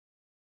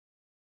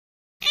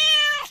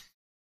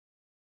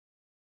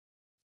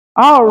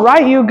All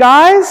right, you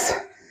guys.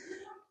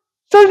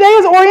 So today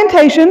is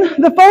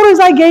orientation. The folders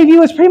I gave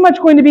you is pretty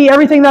much going to be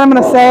everything that I'm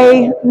going to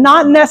say,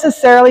 not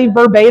necessarily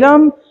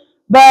verbatim,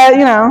 but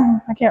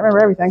I can't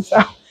remember everything. So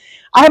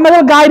I have my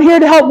little guide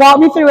here to help walk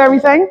me through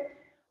everything.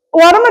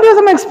 What I'm going to do is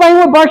I'm going to explain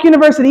what Bark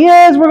University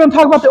is. We're going to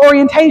talk about the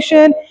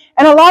orientation,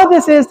 and a lot of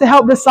this is to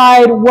help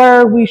decide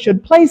where we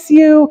should place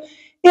you,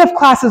 if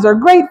classes are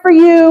great for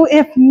you,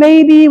 if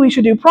maybe we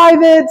should do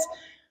privates,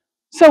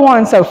 so on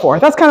and so forth.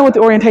 That's kind of what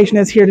the orientation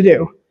is here to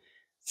do.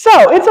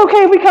 So it's okay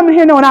if we come in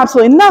here knowing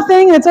absolutely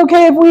nothing, and it's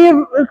okay if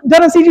we've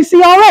done a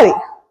CGC already.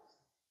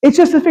 It's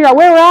just to figure out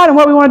where we're at and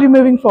what we want to do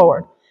moving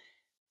forward.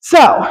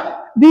 So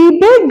the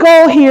big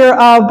goal here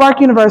of Bark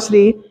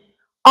University,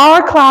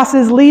 our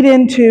classes lead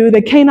into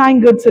the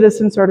Canine Good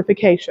Citizen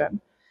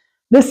Certification,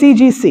 the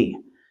CGC,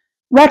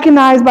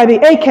 recognized by the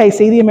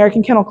AKC, the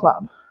American Kennel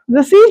Club. The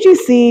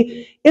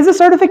CGC is a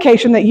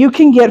certification that you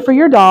can get for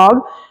your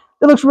dog.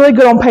 It looks really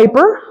good on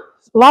paper.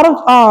 A lot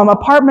of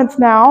apartments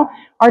now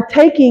are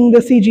taking the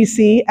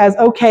CGC as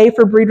okay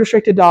for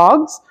breed-restricted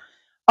dogs.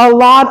 A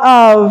lot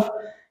of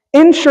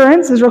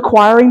insurance is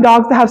requiring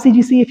dogs to have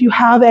CGC if you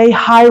have a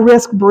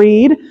high-risk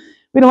breed.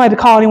 We don't like to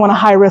call anyone a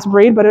high-risk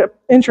breed, but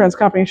insurance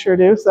companies sure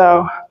do.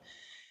 So,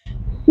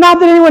 not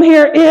that anyone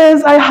here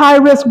is a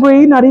high-risk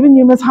breed, not even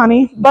you, Miss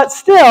Honey, but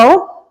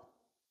still,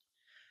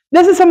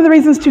 this is some of the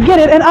reasons to get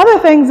it. And other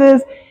things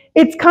is,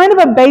 it's kind of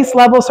a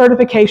base-level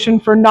certification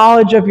for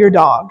knowledge of your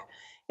dog.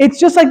 It's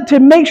just like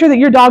to make sure that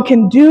your dog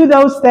can do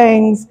those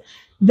things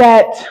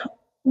that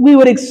we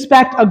would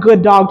expect a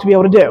good dog to be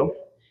able to do.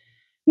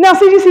 Now,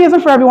 CGC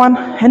isn't for everyone,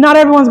 and not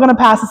everyone's going to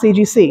pass the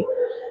CGC.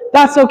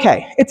 That's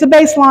okay. It's a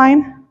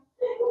baseline.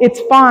 It's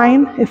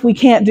fine if we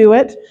can't do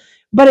it,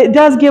 but it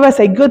does give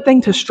us a good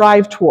thing to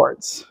strive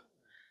towards.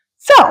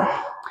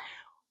 So,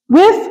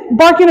 with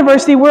Bark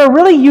University, we're a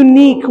really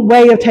unique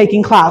way of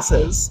taking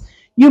classes.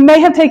 You may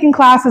have taken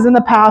classes in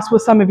the past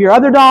with some of your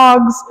other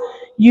dogs.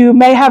 You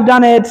may have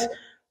done it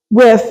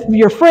with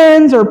your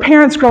friends or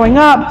parents growing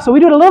up. So we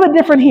do it a little bit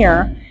different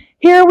here.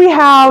 Here we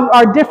have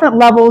our different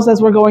levels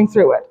as we're going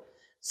through it.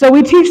 So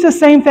we teach the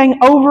same thing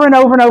over and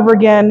over and over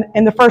again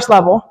in the first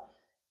level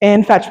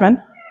in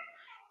Fetchman.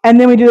 And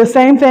then we do the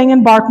same thing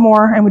in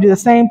Barkmore, and we do the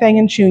same thing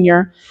in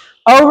Chewnior,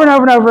 over and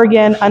over and over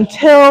again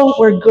until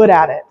we're good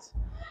at it.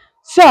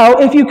 So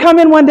if you come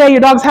in one day,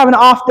 your dog's having an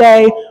off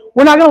day,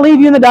 we're not going to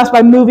leave you in the dust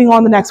by moving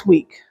on the next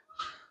week.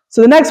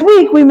 So the next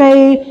week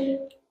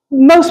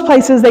most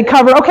places they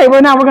cover, okay,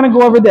 well now we're going to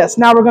go over this,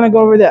 now we're going to go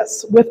over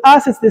this. With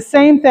us, it's the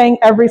same thing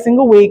every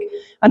single week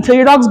until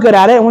your dog's good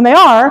at it, and when they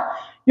are,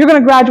 you're going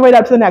to graduate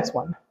up to the next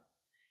one.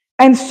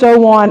 And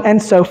so on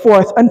and so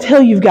forth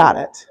until you've got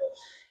it.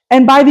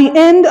 And by the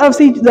end of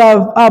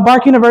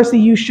Bark University,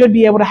 you should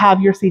be able to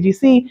have your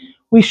CGC.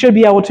 We should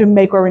be able to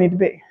make where we need to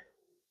be.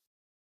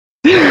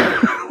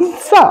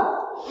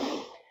 So,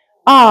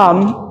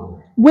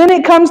 when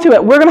it comes to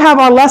it, we're going to have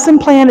our lesson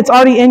plan. It's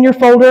already in your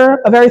folder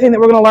of everything that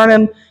we're going to learn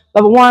in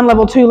level 1,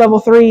 level 2,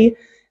 level 3,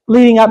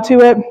 leading up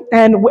to it.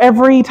 And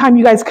every time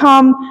you guys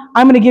come,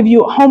 I'm going to give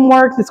you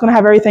homework that's going to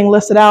have everything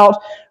listed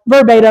out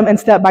verbatim and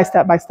step by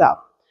step by step.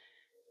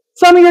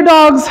 Some of your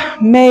dogs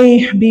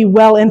may be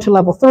well into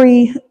level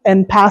 3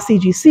 and pass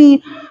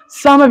CGC.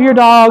 Some of your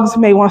dogs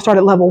may want to start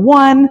at level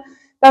 1.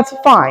 That's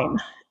fine.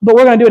 But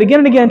we're going to do it again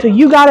and again until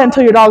you got it,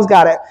 until your dog's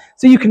got it.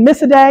 So you can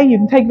miss a day, you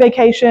can take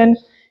vacation,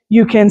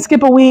 you can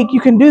skip a week,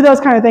 you can do those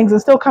kind of things and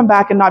still come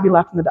back and not be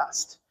left in the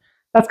dust.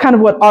 That's kind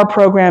of what our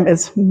program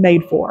is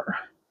made for.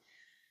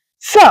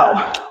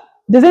 So,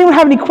 does anyone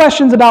have any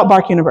questions about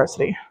Bark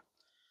University?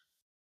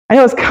 I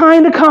know it's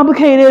kind of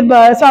complicated,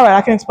 but it's all right.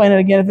 I can explain it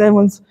again if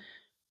anyone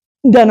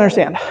doesn't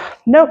understand.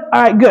 Nope.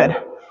 All right, good.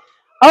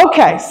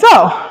 Okay,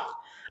 so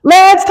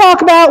let's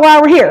talk about why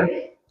we're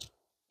here.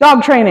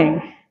 Dog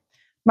training,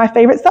 my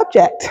favorite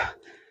subject.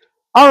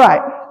 All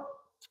right,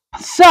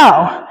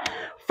 so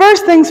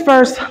first things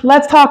first,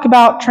 let's talk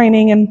about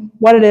training and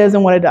what it is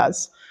and what it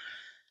does.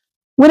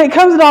 When it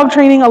comes to dog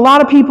training, a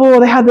lot of people,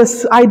 they have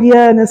this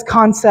idea and this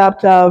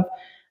concept of,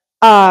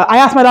 I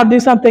ask my dog to do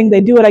something,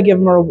 they do it, I give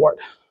them a reward.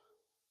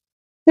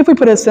 If we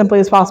put it as simply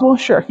as possible,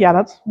 sure, yeah,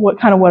 that's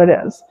kind of what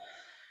it is.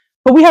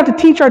 But we have to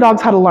teach our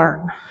dogs how to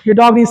learn. Your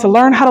dog needs to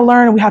learn how to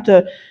learn, and they have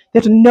to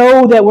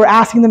know that we're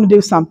asking them to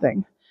do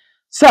something.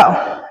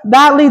 So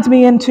that leads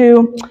me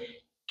into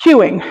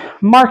cueing,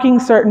 marking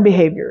certain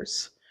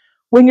behaviors.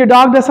 When your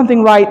dog does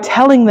something right,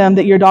 telling them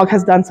that your dog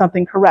has done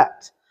something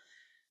correct.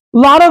 A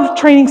lot of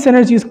training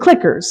centers use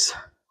clickers.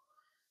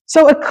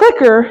 So a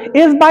clicker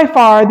is by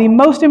far the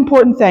most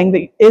important thing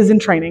that is in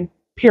training,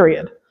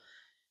 period.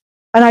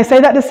 And I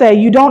say that to say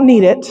you don't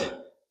need it,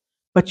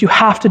 but you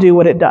have to do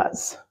what it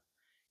does.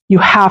 You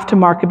have to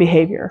mark a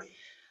behavior.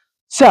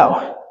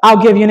 So I'll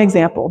give you an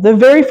example. The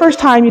very first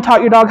time you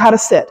taught your dog how to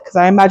sit, because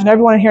I imagine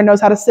everyone in here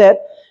knows how to sit,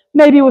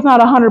 maybe with not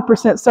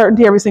 100%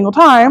 certainty every single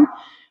time,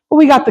 but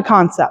we got the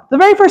concept. The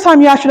very first time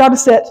you asked your dog to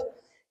sit,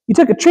 you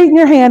took a treat in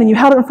your hand and you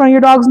held it in front of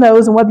your dog's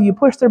nose, and whether you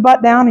pushed their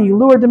butt down and you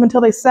lured them until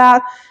they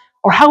sat,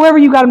 or however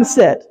you got them to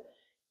sit,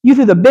 You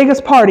threw the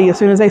biggest party as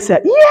soon as they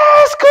said,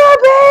 yes, good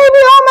baby,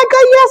 oh my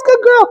God, yes,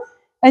 good girl.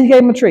 And you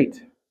gave them a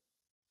treat.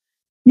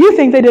 You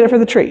think they did it for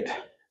the treat.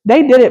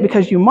 They did it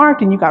because you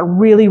marked and you got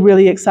really,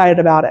 really excited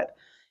about it.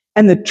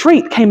 And the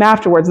treat came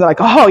afterwards. They're like,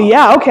 oh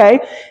yeah, okay,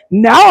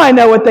 now I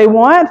know what they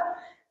want.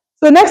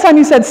 So the next time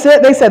you said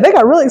sit, they said, they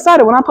got really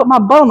excited when I put my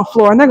butt on the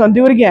floor, and they're going to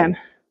do it again.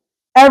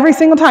 Every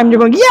single time you're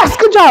going, yes,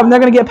 good job, and they're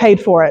going to get paid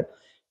for it.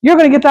 You're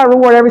going to get that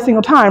reward every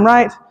single time,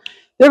 right?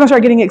 They're going to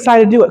start getting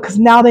excited to do it because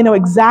now they know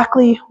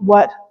exactly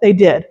what they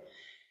did.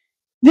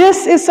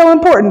 This is so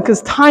important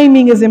because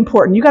timing is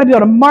important. You got to be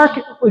able to mark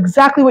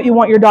exactly what you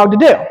want your dog to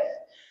do.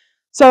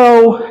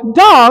 So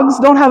dogs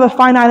don't have a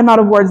finite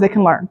amount of words they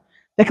can learn.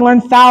 They can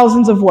learn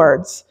thousands of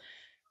words.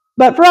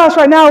 But for us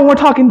right now, when we're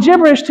talking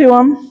gibberish to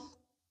them,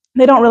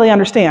 they don't really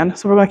understand.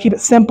 So we're going to keep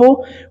it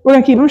simple. We're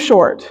going to keep them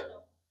short.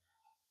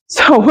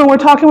 So when we're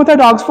talking with our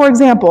dogs, for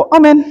example,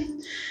 Amen.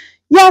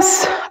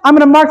 Yes, I'm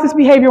going to mark this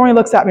behavior when he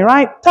looks at me,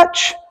 right?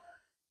 Touch.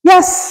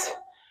 Yes.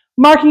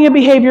 Marking a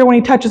behavior when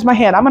he touches my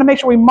hand. I'm going to make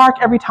sure we mark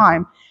every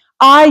time.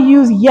 I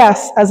use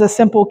yes as a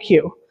simple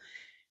cue.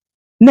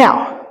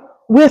 Now,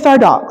 with our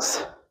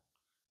dogs,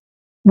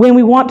 when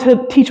we want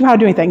to teach them how to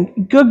do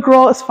anything, good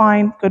girl is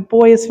fine, good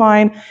boy is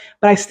fine,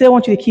 but I still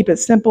want you to keep it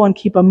simple and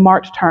keep a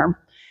marked term.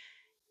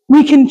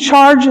 We can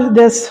charge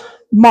this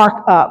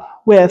mark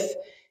up with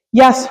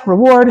yes,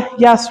 reward,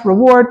 yes,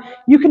 reward.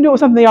 You can do it with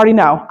something they already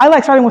know. I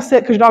like starting with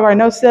sit because your dog already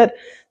knows sit.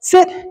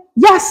 Sit,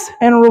 yes,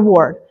 and a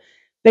reward.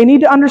 They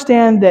need to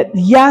understand that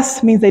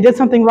yes means they did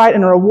something right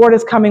and a reward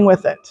is coming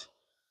with it.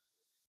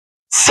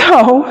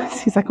 So,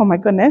 he's like, oh my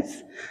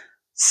goodness.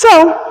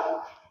 So,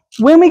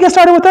 when we get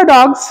started with our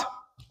dogs,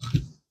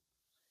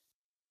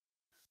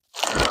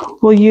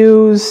 we'll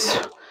use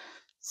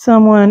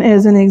someone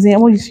as an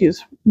example. We'll just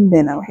use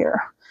Minnow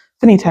here.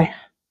 Finite.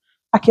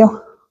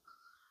 Akio.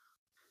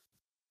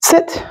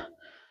 Sit.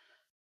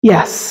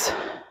 Yes.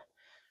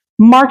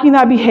 Marking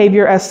that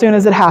behavior as soon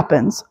as it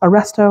happens.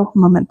 Arresto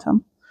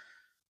momentum.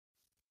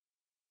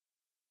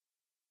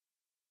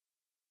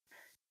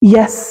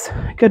 Yes.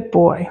 Good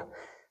boy.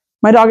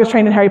 My dog is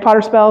trained in Harry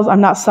Potter spells.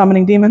 I'm not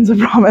summoning demons, I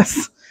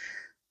promise.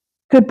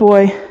 Good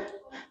boy.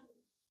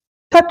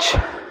 Touch.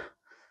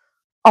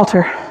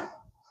 Alter.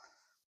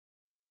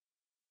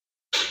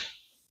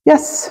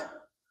 Yes.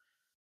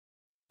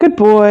 Good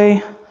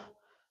boy.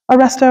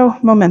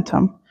 Arresto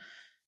momentum.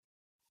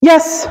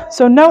 Yes.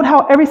 So note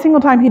how every single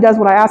time he does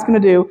what I ask him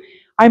to do,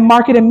 I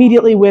mark it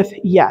immediately with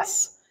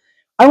yes.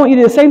 I want you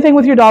to do the same thing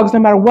with your dogs no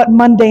matter what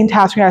mundane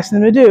task you're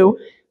asking them to do,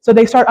 so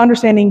they start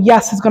understanding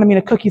yes is going to mean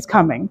a cookie's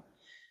coming.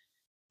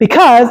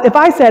 Because if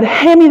I said,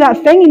 hand me that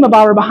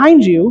thingy-mabobber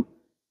behind you,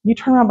 you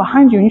turn around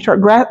behind you and you start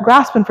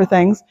grasping for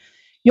things,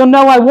 you'll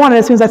know I want it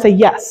as soon as I say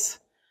yes.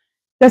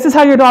 This is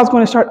how your dog's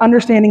going to start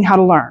understanding how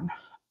to learn.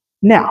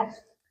 Now,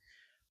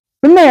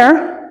 from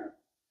there,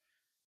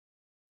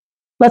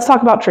 let's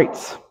talk about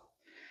treats.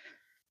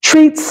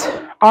 Treats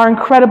are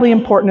incredibly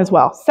important as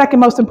well.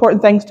 Second most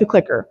important things to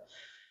clicker.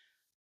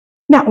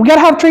 Now, we got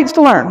to have treats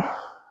to learn.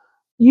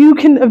 You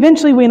can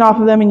eventually wean off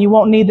of them and you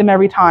won't need them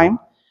every time,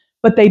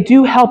 but they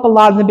do help a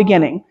lot in the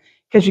beginning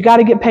because you got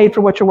to get paid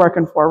for what you're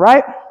working for,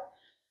 right?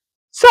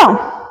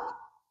 So,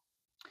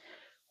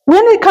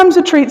 when it comes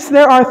to treats,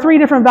 there are 3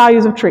 different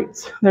values of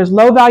treats. There's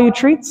low value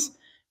treats,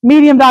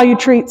 medium value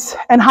treats,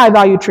 and high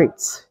value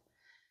treats.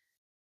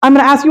 I'm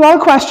going to ask you all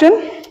a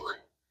question.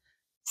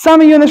 Some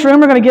of you in this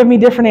room are going to give me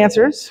different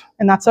answers,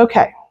 and that's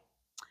okay.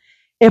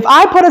 If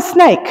I put a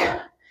snake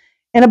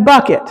in a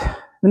bucket in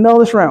the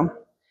middle of this room,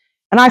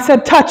 and I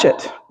said, touch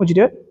it, would you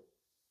do it?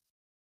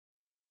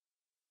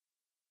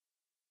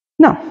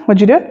 No. Would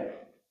you do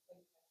it?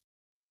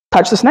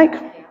 Touch the snake.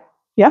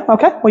 Yeah,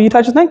 okay. Will you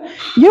touch the snake?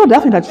 You'll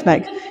definitely touch the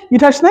snake. You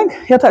touch the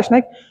snake? He'll touch the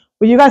snake.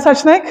 Will you guys touch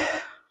the snake?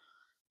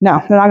 No,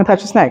 they're not going to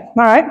touch the snake.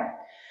 All right.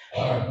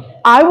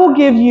 I will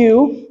give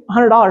you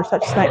 $100 to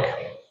touch the snake.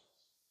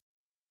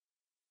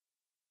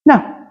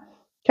 No.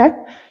 Okay.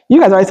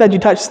 You guys already said you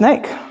touch the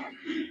snake.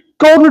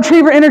 Golden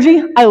retriever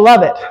energy, I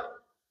love it.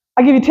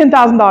 I'll give you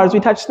 $10,000. We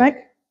touch the snake?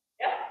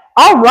 Yeah.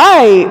 All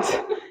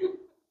right.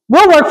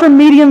 We'll work for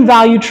medium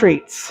value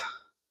treats.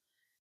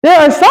 There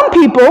are some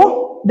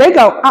people, they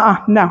go,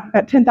 no,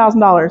 at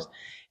 $10,000.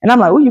 And I'm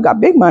like, oh, you got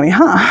big money,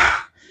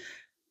 huh?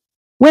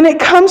 When it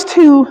comes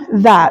to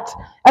that,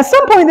 at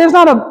some point, there's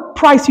not a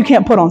price you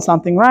can't put on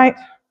something, right?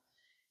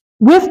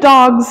 With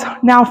dogs,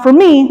 now for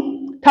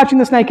me, touching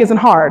the snake isn't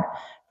hard.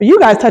 For you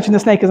guys, touching the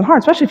snake isn't hard,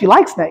 especially if you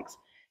like snakes.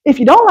 If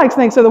you don't like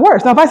snakes, they're the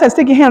worst. Now, if I said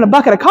stick your hand in a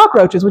bucket of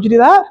cockroaches, would you do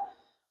that?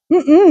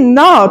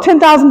 No.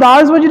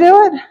 $10,000, would you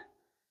do it?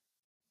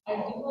 I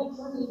do like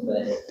money,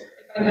 but if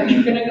I know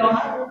you're going to go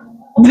higher.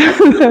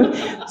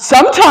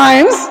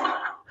 Sometimes,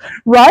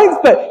 right?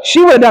 But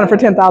she would have done it for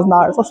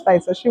 $10,000. Let's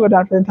face it, she would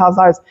have done it for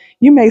 $10,000.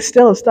 You may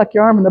still have stuck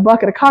your arm in the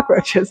bucket of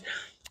cockroaches.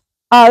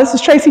 This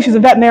is Tracy. She's a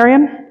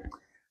veterinarian.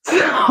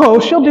 So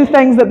she'll do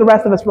things that the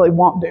rest of us really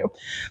won't do.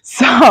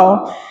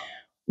 So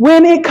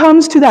when it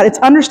comes to that, it's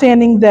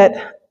understanding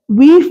that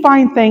we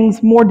find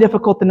things more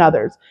difficult than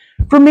others.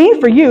 For me,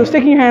 for you,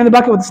 sticking your hand in the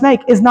bucket with a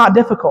snake is not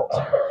difficult.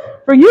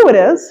 For you it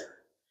is.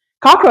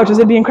 Cockroaches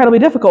would be incredibly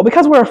difficult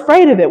because we're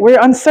afraid of it. We're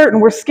uncertain.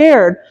 We're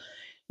scared.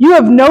 You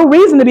have no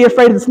reason to be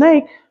afraid of the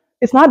snake.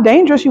 It's not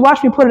dangerous. You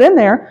watch me put it in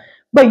there,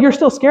 but you're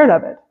still scared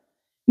of it.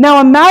 Now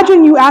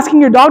imagine you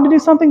asking your dog to do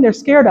something they're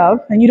scared of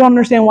and you don't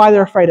understand why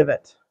they're afraid of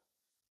it.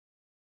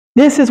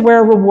 This is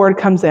where reward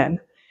comes in.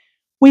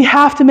 We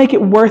have to make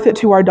it worth it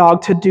to our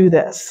dog to do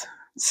this.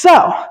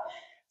 So,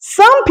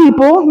 some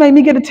people made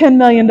me get a $10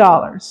 million.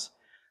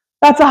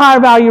 That's a higher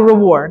value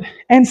reward.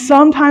 And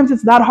sometimes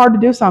it's that hard to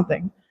do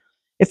something.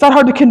 It's not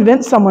hard to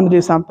convince someone to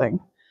do something.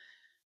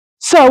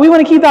 So we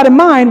want to keep that in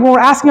mind when we're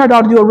asking our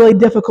dog to do a really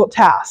difficult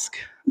task.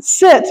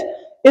 Sit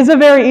is a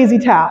very easy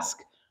task.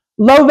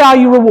 Low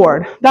value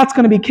reward. That's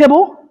going to be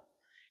kibble,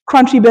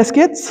 crunchy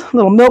biscuits,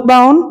 little milk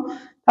bone.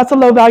 That's a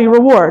low value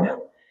reward.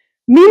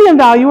 Medium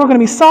value are going to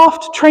be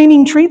soft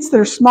training treats that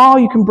are small,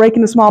 you can break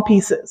into small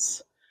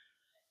pieces.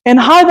 And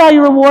high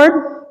value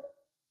reward,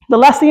 the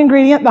less the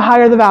ingredient, the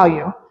higher the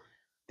value.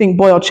 Think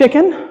boiled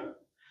chicken,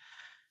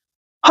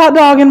 hot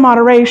dog in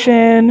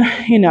moderation,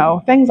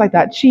 things like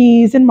that.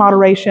 Cheese in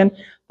moderation.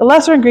 The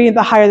lesser ingredient,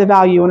 the higher the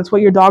value, and it's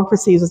what your dog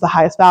perceives as the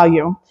highest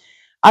value.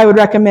 I would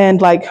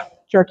recommend like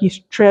jerky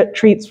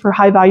treats for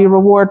high value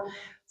reward,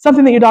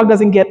 something that your dog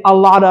doesn't get a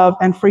lot of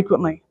and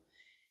frequently.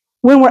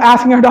 When we're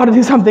asking our dog to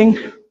do something,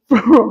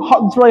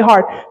 it's really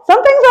hard.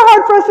 Some things are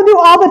hard for us to do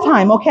all the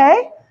time,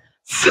 okay?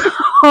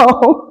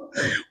 So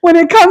when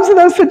it comes to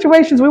those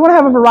situations, we want to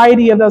have a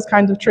variety of those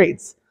kinds of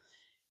treats.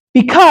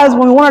 Because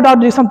when we want our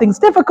dog to do something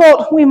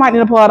difficult, we might need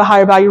to pull out a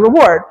higher value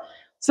reward.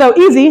 So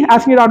easy,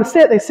 asking your dog to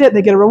sit,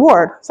 they get a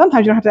reward.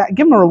 Sometimes you don't have to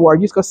give them a reward.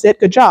 You just go sit,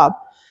 good job.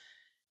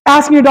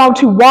 Asking your dog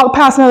to walk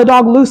past another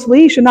dog loose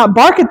leash and not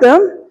bark at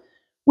them,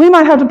 we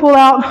might have to pull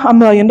out $1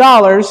 million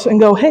and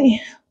go,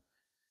 hey,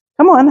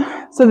 come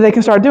on, so that they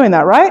can start doing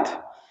that, right?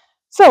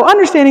 So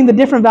understanding the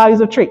different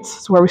values of treats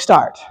is where we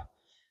start.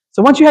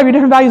 So once you have your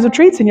different values of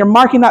treats and you're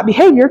marking that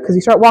behavior because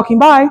you start walking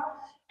by,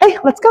 hey,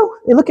 let's go.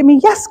 They look at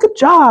me, yes, good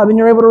job. And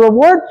you're able to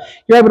reward,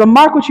 you're able to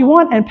mark what you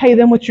want and pay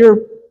them what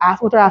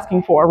they're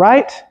asking for,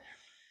 right?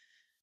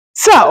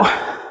 So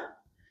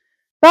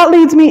that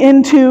leads me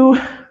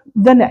into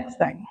the next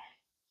thing.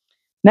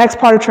 Next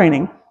part of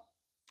training,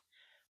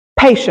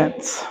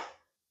 patience.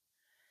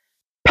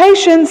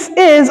 Patience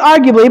is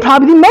arguably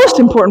probably the most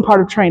important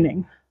part of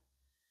training.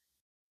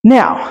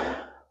 Now,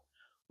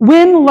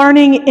 when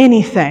learning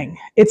anything,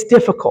 it's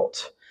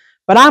difficult,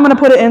 but I'm going to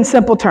put it in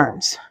simple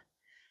terms.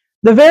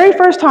 The very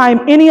first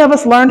time any of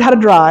us learned how to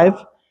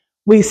drive,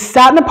 we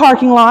sat in a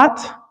parking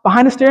lot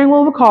behind the steering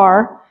wheel of a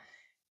car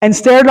and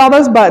stared at all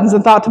those buttons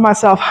and thought to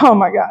myself, oh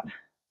my God,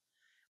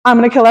 I'm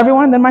going to kill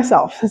everyone and then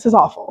myself. This is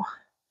awful.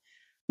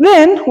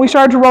 Then we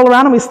started to roll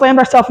around and we slammed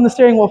ourselves in the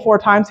steering wheel 4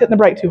 times, hitting the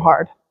brake too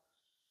hard.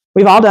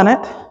 We've all done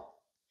it.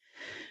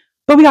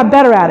 But we got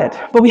better at it.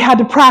 But we had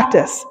to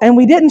practice. And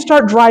we didn't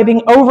start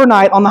driving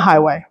overnight on the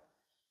highway.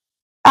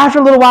 After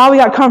a little while, we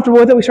got comfortable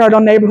with it. We started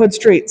on neighborhood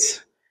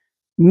streets.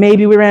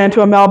 Maybe we ran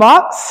into a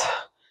mailbox.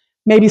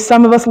 Maybe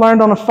some of us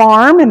learned on a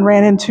farm and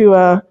ran into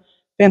a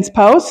fence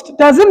post.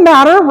 Doesn't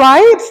matter,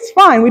 right? It's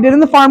fine. We did it in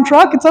the farm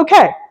truck. It's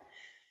okay.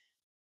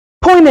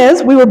 Point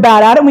is, we were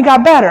bad at it and we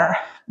got better.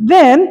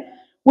 Then,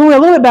 when we were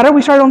a little bit better,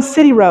 we started on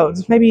city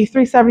roads. Maybe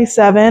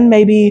 377,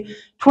 maybe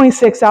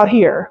 26 out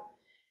here.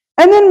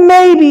 And then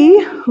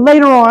maybe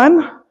later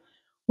on,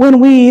 when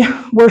we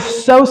were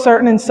so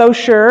certain and so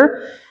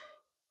sure,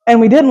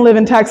 and we didn't live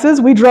in Texas,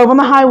 we drove on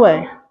the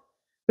highway.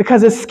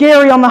 Because it's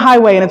scary on the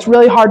highway and it's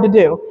really hard to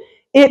do.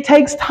 It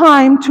takes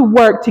time to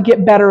work to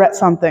get better at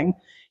something.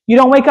 You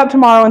don't wake up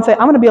tomorrow and say, I'm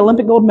going to be an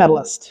Olympic gold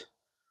medalist.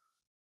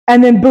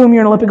 And then boom,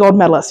 you're an Olympic gold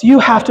medalist. You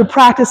have to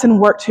practice and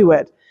work to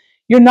it.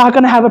 You're not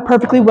going to have a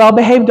perfectly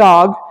well-behaved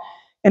dog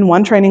in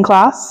one training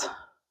class,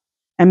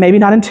 and maybe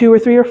not in 2 or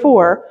 3 or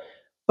 4,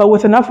 but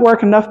with enough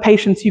work, enough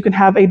patience, you can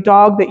have a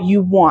dog that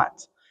you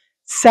want.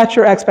 Set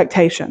your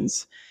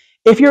expectations.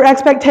 If your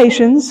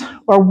expectations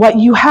or what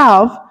you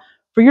have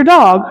for your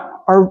dog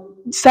are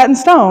set in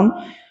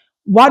stone,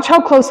 watch how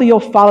closely you'll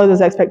follow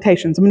those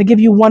expectations. I'm going to give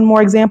you one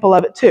more example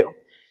of it too.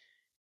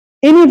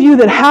 Any of you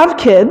that have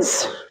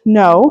kids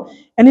know,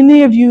 and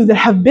any of you that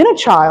have been a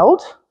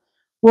child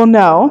will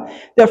know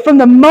that from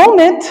the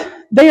moment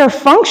they are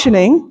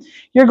functioning,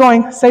 you're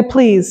going, say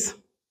please,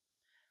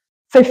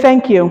 say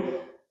thank you,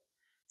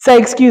 say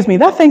excuse me.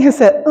 That thing has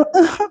said,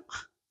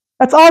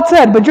 that's all it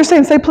said, but you're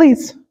saying say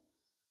please,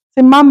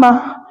 say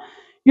mama.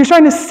 You're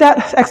starting to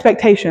set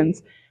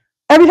expectations.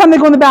 Every time they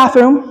go in the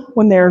bathroom,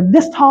 when they're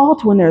this tall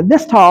to when they're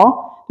this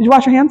tall, did you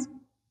wash your hands?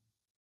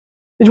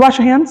 Did you wash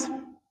your hands?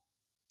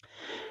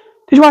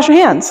 Did you wash your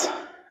hands?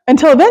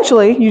 Until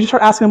eventually, you just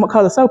start asking them what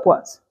color the soap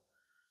was.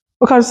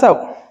 What color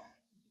soap?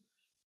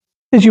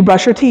 Did you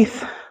brush your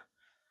teeth?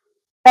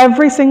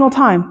 Every single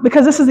time,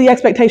 because this is the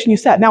expectation you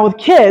set. Now with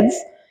kids,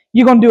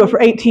 you're going to do it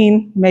for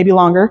 18, maybe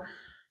longer,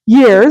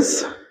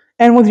 years,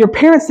 and with your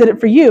parents did it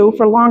for you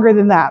for longer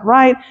than that,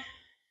 right?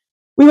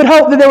 We would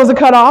hope that there was a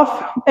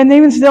cutoff, and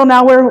even still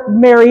now we're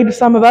married,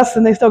 some of us,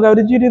 and they still go,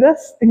 did you do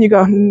this? And you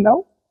go,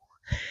 no.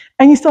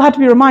 And you still have to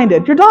be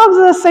reminded. Your dogs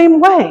are the same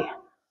way.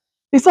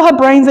 They still have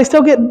brains, they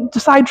still get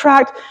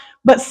sidetracked,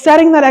 but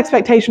setting that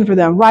expectation for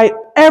them, right?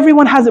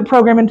 Everyone has it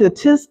programmed into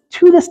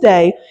to this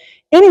day.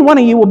 Any one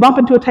of you will bump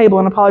into a table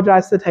and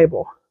apologize to the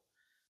table.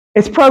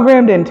 It's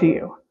programmed into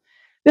you.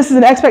 This is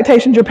an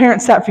expectation your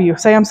parents set for you.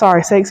 Say, I'm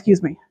sorry. Say,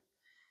 excuse me.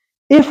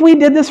 If we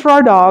did this for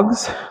our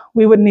dogs,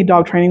 we wouldn't need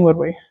dog training, would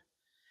we?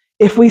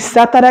 If we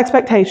set that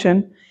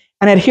expectation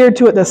and adhered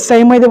to it the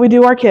same way that we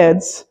do our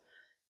kids,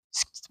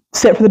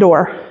 sit for the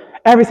door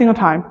every single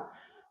time.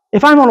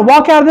 If I'm going to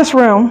walk out of this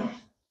room,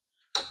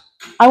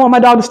 I want my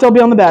dog to still be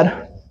on the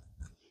bed.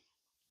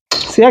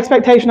 It's the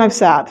expectation I've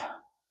set.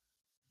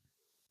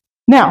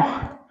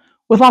 Now,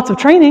 with lots of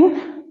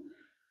training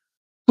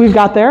we've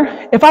got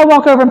there, if I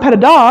walk over and pet a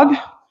dog,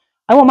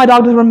 I want my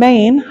dog to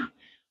remain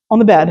on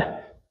the bed.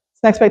 It's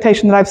an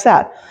expectation that I've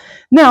set.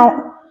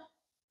 Now,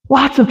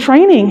 lots of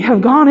training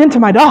have gone into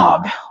my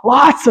dog.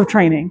 Lots of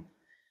training.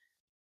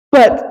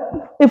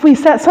 But if we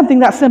set something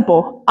that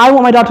simple, I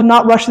want my dog to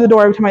not rush to the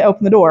door every time I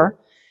open the door,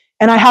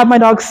 and I have my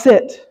dog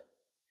sit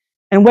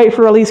and wait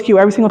for a release cue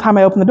every single time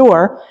I open the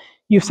door,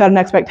 you've set an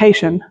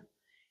expectation.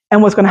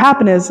 And what's going to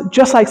happen is,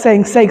 just like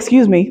saying, say,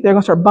 excuse me, they're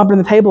going to start bumping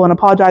the table and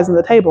apologizing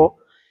to the table.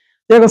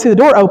 They're going to see the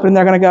door open and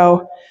they're going to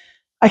go,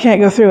 I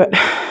can't go through it.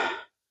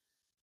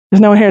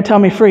 There's no one here to tell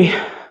me free.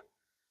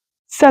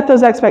 Set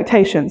those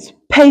expectations.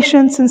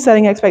 Patience in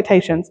setting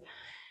expectations.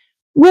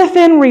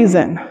 Within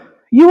reason.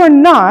 You are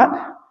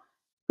not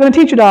going to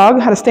teach your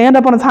dog how to stand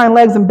up on its hind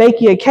legs and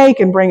bake you a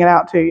cake and bring it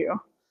out to you.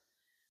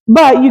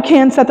 But you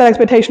can set that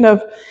expectation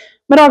of,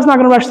 my dog's not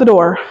going to rush the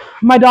door.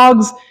 My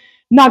dog's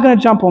not going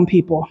to jump on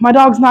people. My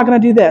dog's not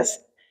going to do this.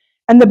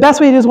 And the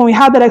best way to do is when we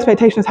have that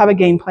expectation is have a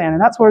game plan.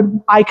 And that's where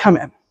I come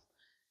in to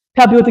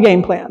help you with the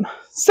game plan.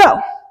 So,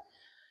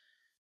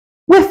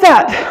 with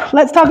that,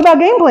 let's talk about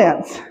game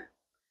plans.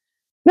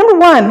 Number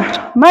one,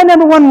 my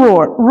number one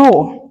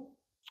rule,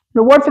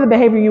 reward for the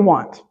behavior you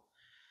want.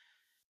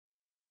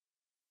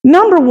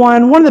 Number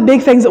one of the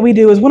big things that we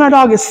do is when our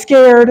dog is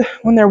scared,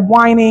 when they're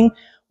whining,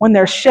 when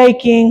they're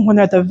shaking, when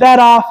they're at the vet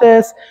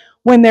office,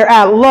 when they're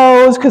at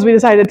Lowe's because we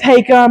decided to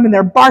take them and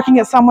they're barking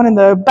at someone in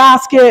the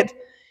basket,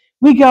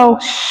 we go,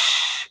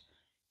 shh,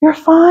 you're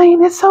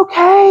fine, it's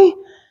okay.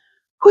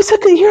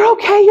 You're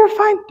okay, you're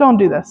fine. Don't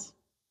do this.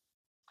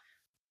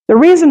 The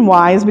reason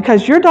why is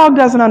because your dog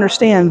doesn't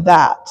understand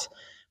that,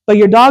 but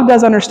your dog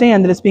does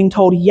understand that it's being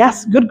told,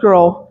 yes, good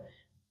girl,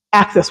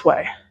 act this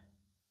way.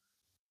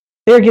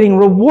 They're getting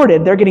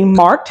rewarded, they're getting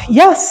marked,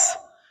 yes,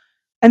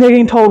 and they're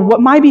getting told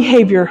what my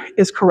behavior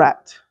is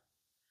correct.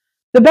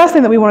 The best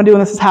thing that we want to do when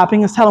this is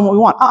happening is tell them what we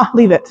want.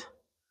 Leave it.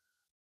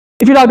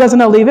 If your dog doesn't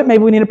know leave it,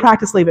 maybe we need to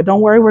practice leave it.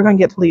 Don't worry, we're going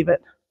to get to leave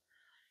it.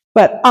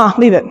 But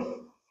leave it.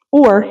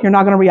 Or you're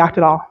not going to react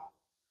at all.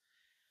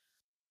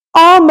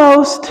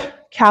 Almost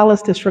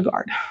callous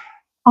disregard.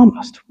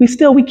 Almost.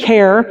 We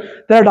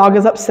care that our dog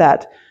is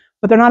upset,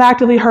 but they're not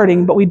actively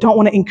hurting, but we don't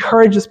want to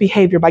encourage this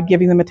behavior by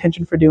giving them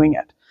attention for doing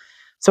it.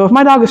 So if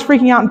my dog is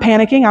freaking out and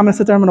panicking, I'm going to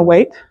sit there, I'm going to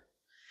wait.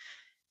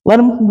 Let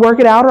him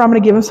work it out, or I'm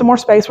going to give him some more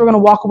space. We're going to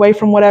walk away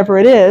from whatever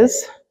it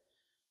is.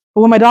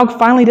 But when my dog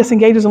finally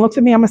disengages and looks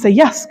at me, I'm going to say,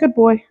 yes, good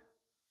boy.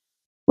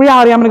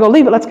 Reality, I'm going to go,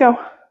 leave it, let's go.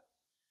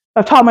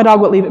 I've taught my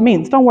dog what leave it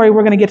means. Don't worry,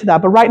 we're going to get to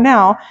that. But right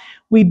now,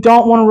 we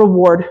don't want to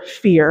reward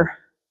fear.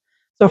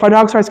 So if our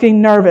dog starts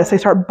getting nervous, they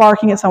start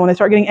barking at someone, they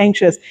start getting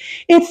anxious.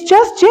 It's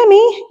just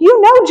Jimmy.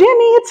 You know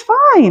Jimmy, it's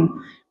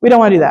fine. We don't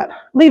want to do that.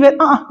 Leave it.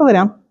 Go lay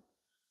down.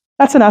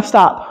 That's enough.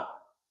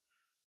 Stop.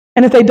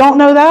 And if they don't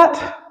know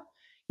that,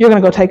 you're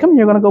going to go take them.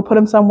 You're going to go put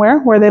them somewhere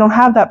where they don't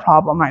have that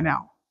problem right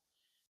now.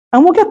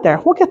 And we'll get there.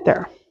 We'll get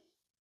there.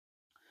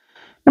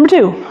 Number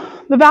two,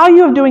 the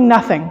value of doing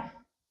nothing.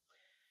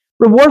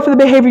 Reward for the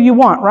behavior you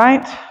want,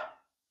 right?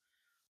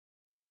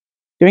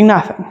 Doing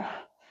nothing.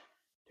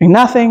 Doing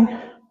nothing.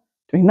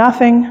 Doing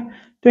nothing.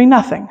 Doing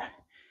nothing.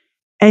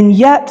 And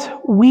yet,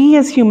 we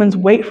as humans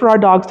wait for our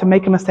dogs to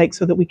make a mistake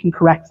so that we can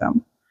correct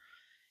them.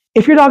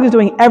 If your dog is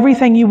doing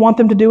everything you want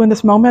them to do in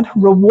this moment,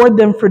 reward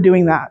them for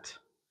doing that.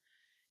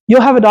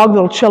 You'll have a dog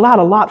that'll chill out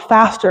a lot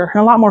faster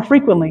and a lot more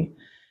frequently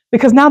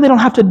because now they don't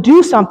have to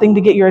do something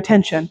to get your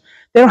attention.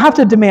 They don't have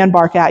to demand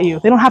bark at you.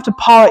 They don't have to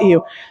paw at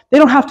you. They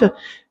don't have to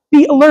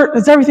be alert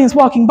as everything's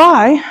walking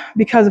by,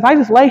 because if I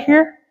just lay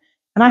here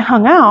and I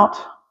hung out,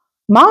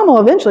 Mom will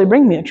eventually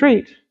bring me a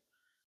treat.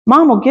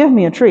 Mom will give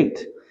me a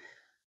treat.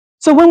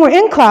 So when we're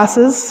in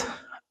classes,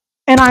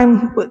 and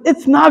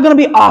it's not going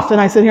to be often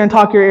I sit here and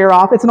talk your ear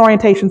off. It's an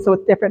orientation, so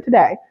it's different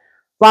today.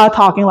 A lot of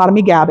talking, a lot of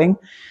me gabbing.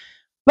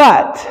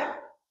 But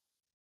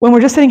when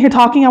we're just sitting here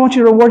talking, I want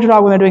you to reward your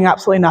dog when they're doing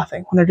absolutely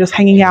nothing. When they're just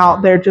hanging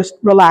out, they're just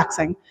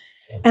relaxing.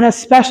 And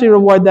especially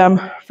reward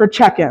them for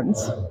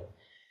check-ins.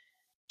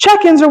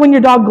 Check-ins are when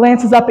your dog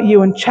glances up at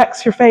you and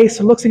checks your face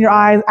or looks in your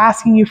eyes,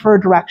 asking you for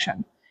a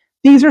direction.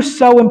 These are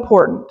so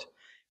important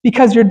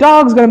because your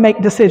dog's going to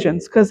make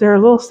decisions because they're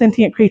little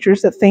sentient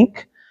creatures that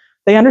think,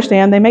 they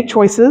understand, they make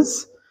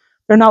choices.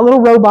 They're not little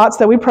robots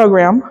that we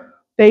program.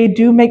 They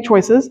do make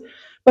choices.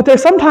 But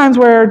there's sometimes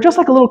where, just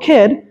like a little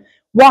kid,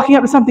 walking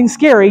up to something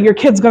scary, your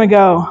kid's going to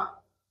go,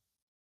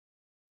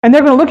 And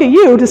they're going to look at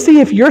you to see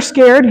if you're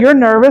scared, you're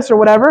nervous, or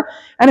whatever.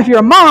 And if you're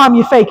a mom,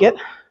 you fake it.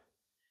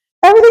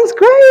 Everything's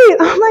great.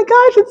 Oh my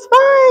gosh, it's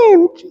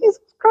fine.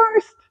 Jesus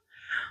Christ.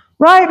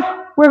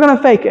 Right? We're going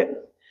to fake it.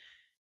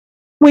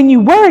 When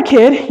you were a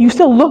kid, you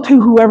still looked to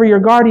whoever your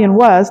guardian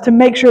was to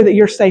make sure that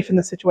you're safe in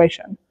the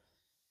situation.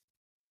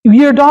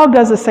 Your dog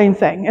does the same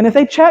thing. And if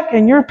they check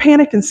and you're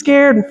panicked and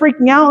scared and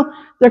freaking out,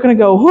 they're going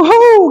to go,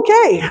 whoa,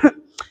 okay.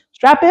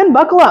 Strap in,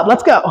 buckle up,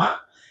 let's go.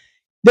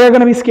 They're going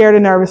to be scared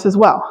and nervous as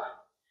well.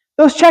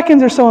 Those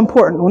check-ins are so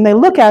important. When they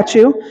look at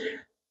you,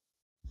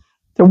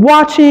 they're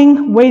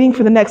watching, waiting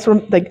for the next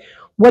one, like,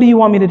 what do you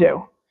want me to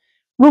do?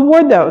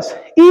 Reward those.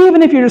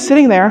 Even if you're just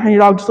sitting there and your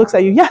dog just looks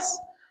at you, yes,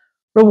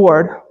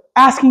 reward.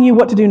 Asking you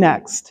what to do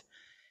next.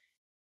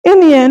 In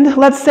the end,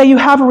 let's say you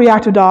have a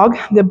reactive dog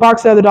that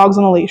barks at other dogs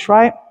on a leash,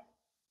 right?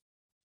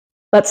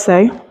 Let's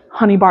say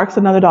Honey barks at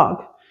another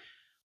dog.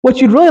 What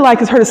you'd really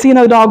like is her to see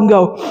another dog and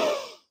go,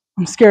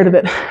 I'm scared of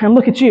it, and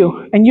look at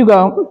you, and you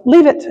go,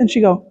 leave it, and she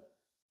go,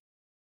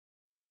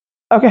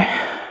 okay.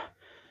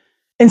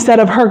 Instead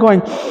of her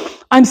going,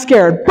 I'm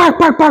scared, bark,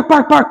 bark, bark,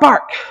 bark, bark,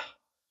 bark.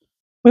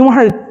 We want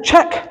her to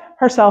check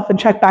herself and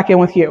check back in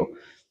with you.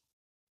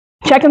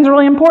 Check-ins are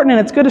really important, and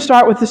it's good to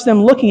start with just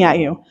them looking at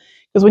you.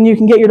 Because when you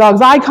can get your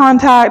dog's eye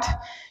contact,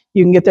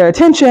 you can get their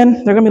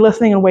attention, they're going to be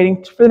listening and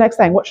waiting for the next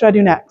thing. What should I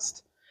do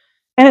next?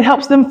 And it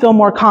helps them feel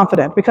more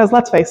confident, because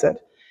let's face it,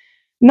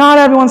 not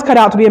everyone's cut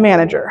out to be a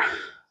manager.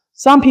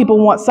 Some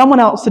people want someone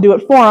else to do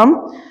it for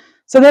them,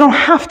 so they don't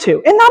have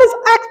to. And that is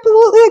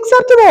absolutely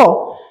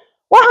acceptable.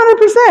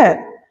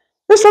 100%.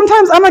 There's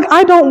sometimes I'm like,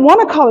 I don't want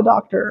to call a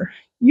doctor.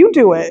 You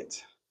do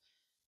it.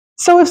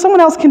 So if someone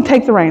else can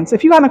take the reins,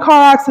 if you got in a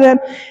car accident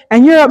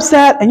and you're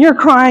upset and you're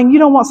crying, you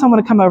don't want someone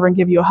to come over and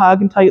give you a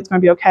hug and tell you it's going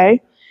to be okay.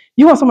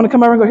 You want someone to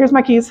come over and go, here's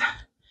my keys.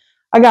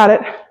 I got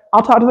it.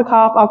 I'll talk to the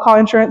cop. I'll call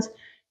insurance.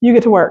 You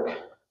get to work.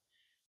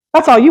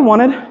 That's all you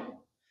wanted.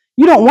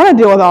 You don't want to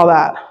deal with all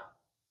that,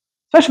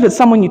 especially if it's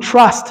someone you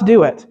trust to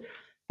do it.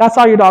 That's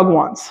all your dog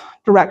wants,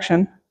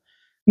 direction.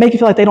 Make you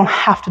feel like they don't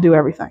have to do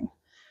everything.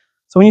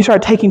 So when you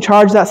start taking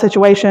charge of that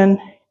situation,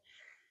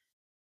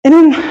 and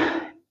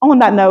then on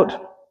that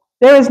note,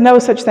 there is no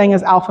such thing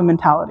as alpha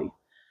mentality.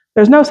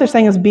 There's no such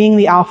thing as being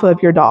the alpha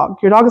of your dog.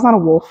 Your dog is not a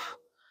wolf.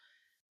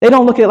 They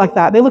don't look at it like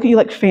that. They look at you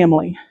like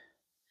family.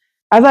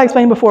 As I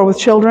explained before with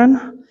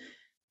children,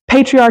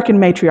 patriarch and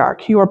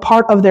matriarch, you are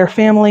part of their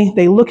family.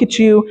 They look at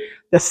you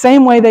the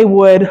same way they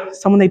would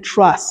someone they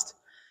trust.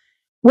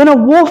 When a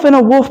wolf in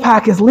a wolf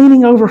pack is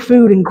leaning over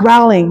food and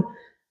growling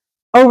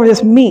over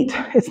this meat,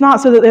 it's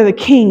not so that they're the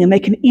king and they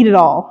can eat it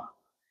all.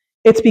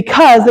 It's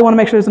because they want to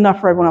make sure there's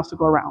enough for everyone else to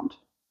go around.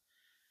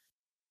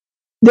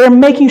 They're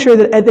making sure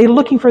that they're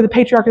looking for the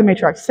patriarch and the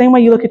matriarch. Same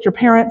way you look at your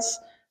parents,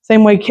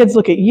 same way kids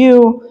look at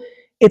you.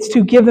 It's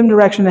to give them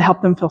direction to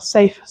help them feel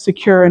safe,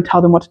 secure, and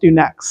tell them what to do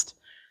next.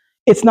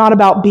 It's not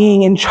about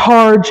being in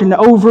charge and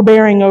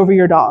overbearing over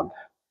your dog.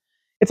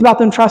 It's about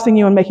them trusting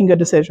you and making good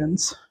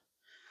decisions.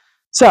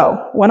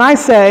 So when I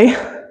say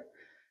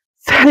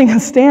setting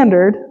a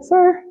standard,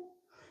 sir,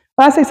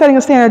 when I say setting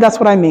a standard, that's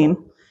what I mean.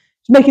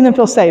 It's making them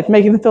feel safe,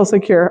 making them feel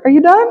secure. Are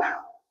you done?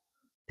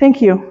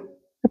 Thank you.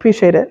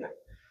 Appreciate it.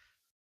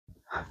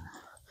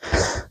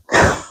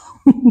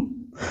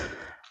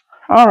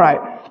 All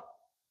right.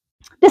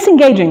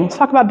 Disengaging. Let's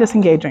talk about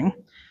disengaging.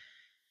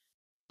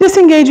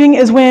 Disengaging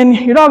is when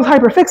your dog's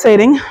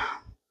hyperfixating,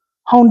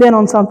 honed in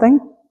on something,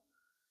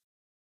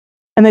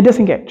 and they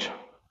disengage. I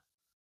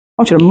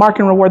want you to mark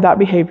and reward that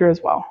behavior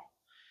as well.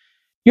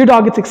 Your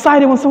dog gets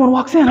excited when someone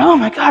walks in. Oh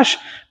my gosh,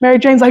 Mary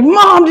Jane's like,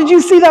 Mom, did you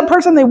see that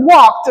person? They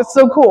walked. It's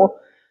so cool.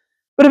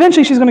 But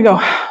eventually she's going to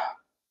go,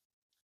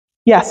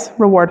 yes,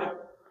 reward.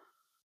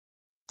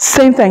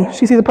 Same thing.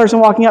 She sees a person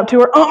walking up to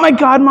her. Oh my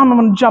God, Mom, I'm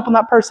going to jump on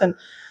that person.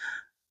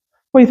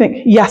 What do you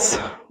think? Yes,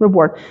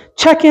 reward.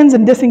 Check-ins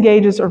and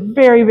disengages are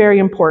very, very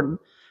important.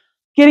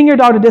 Getting your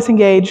dog to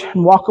disengage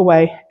and walk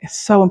away is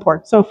so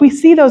important. So if we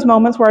see those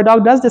moments where our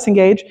dog does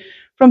disengage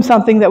from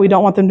something that we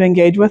don't want them to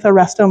engage with,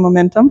 arresto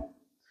momentum,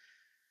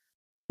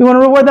 we want to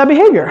reward that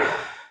behavior.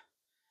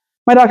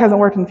 My dog hasn't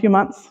worked in a few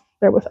months.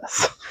 Bear with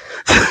us.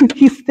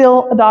 He's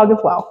still a dog as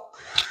well.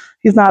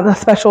 He's not a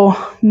special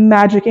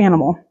magic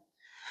animal.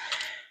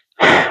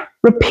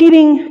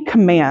 Repeating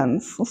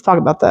commands. Let's talk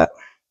about that.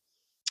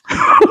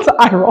 It's an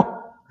eye roll.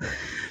 How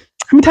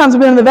many times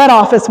have we been in the vet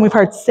office and we've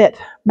heard sit,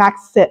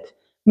 Max, sit,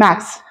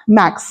 Max,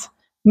 Max,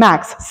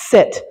 Max,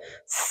 sit,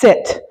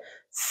 sit,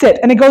 sit.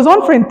 And it goes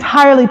on for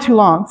entirely too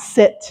long.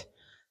 Sit,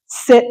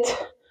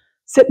 sit,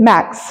 sit,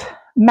 Max,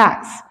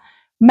 Max,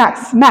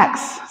 Max,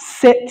 Max,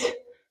 sit.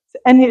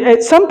 And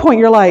at some point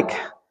you're like,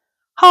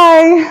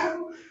 hi,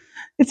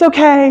 it's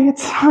okay,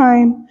 it's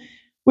fine.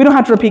 We don't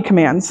have to repeat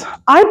commands.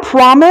 I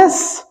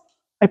promise,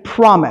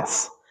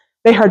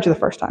 they heard you the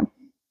first time.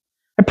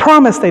 I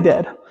promise they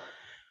did.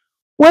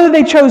 Whether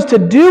they chose to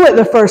do it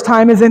the first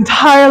time is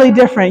entirely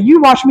different. You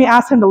watched me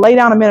ask him to lay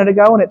down a minute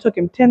ago and it took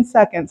him 10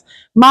 seconds.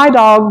 My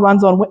dog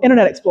runs on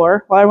Internet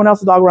Explorer while everyone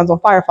else's dog runs on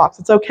Firefox.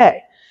 It's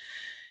okay.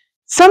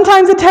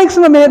 Sometimes it takes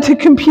them a minute to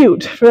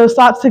compute, for those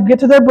thoughts to get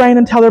to their brain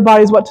and tell their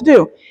bodies what to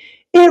do.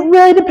 It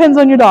really depends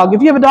on your dog.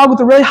 If you have a dog with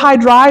a really high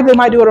drive, they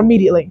might do it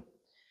immediately.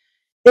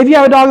 If you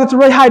have a dog that's a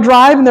really high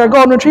drive and they're a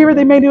golden retriever,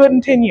 they may do it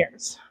in 10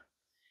 years.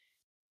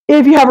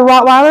 If you have a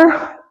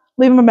Rottweiler,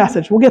 leave them a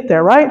message. We'll get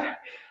there, right?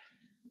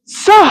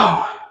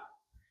 So,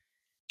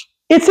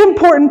 it's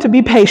important to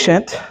be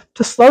patient,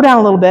 to slow down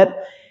a little bit,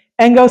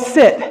 and go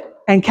sit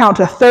and count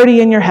to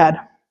 30 in your head.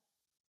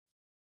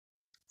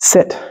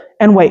 Sit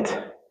and wait.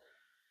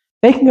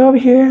 They can go over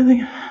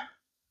here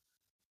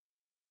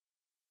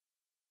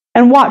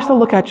and watch. They'll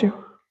look at you.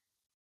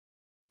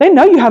 They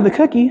know you have the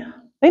cookie.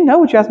 They know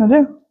what you asked them to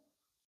do.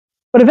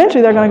 But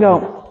eventually they're going to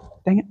go,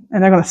 dang it,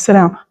 and they're going to sit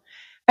down.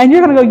 And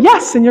you're going to go,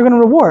 yes, and you're going to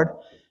reward.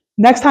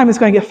 Next time it's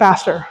going to get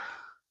faster.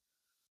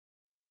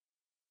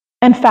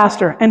 And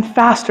faster and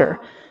faster.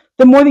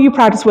 The more that you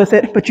practice with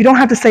it, but you don't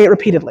have to say it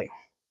repeatedly.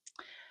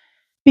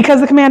 Because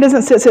the command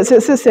isn't sit, sit,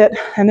 sit, sit, sit,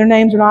 and their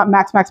names are not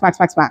max, max,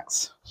 max, max,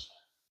 max.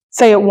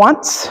 Say it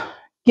once,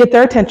 get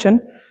their attention.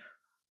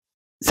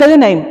 Say the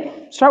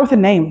name. Start with the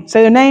name.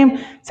 Say their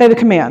name, say the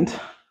command.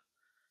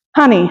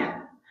 Honey,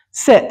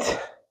 sit.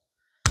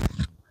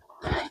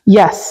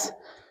 Yes.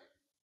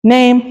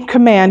 Name,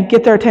 command,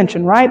 get their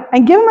attention, right?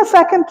 And give them a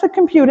second to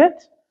compute it.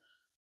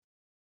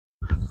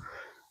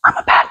 I'm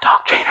a bad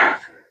dog trainer. I'm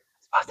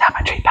supposed to have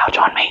my treat pouch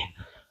on me.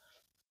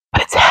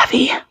 But it's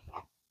heavy.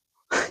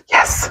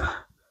 Yes.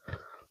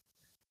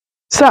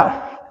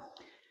 So,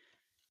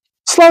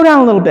 slow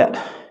down a little bit.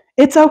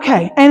 It's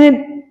okay.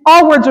 And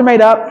all words are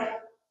made up.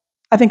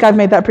 I think I've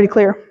made that pretty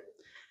clear.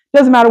 It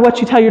doesn't matter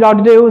what you tell your dog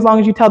to do as long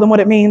as you tell them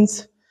what it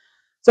means.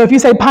 So if you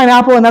say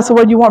pineapple and that's the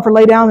word you want for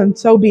lay down, then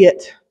so be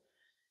it.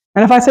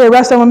 And if I say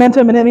arresto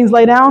momentum and it means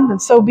lay down, then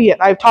so be it.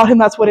 I've taught him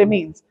that's what it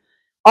means.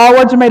 All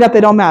words are made up,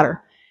 they don't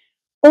matter.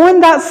 On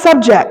that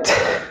subject,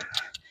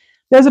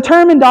 there's a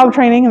term in dog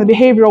training in the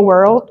behavioral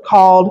world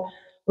called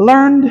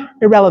learned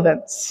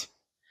irrelevance.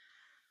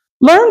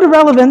 Learned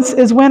irrelevance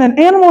is when an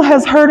animal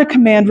has heard a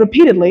command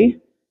repeatedly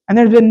and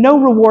there's been no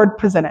reward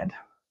presented.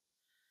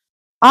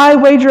 I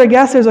wager a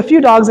guess there's a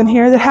few dogs in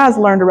here that has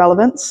learned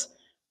irrelevance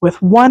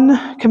with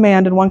one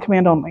command and one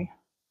command only.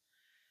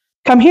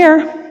 Come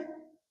here,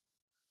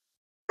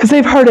 because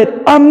they've heard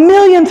it a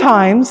million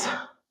times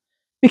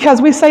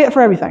because we say it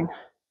for everything.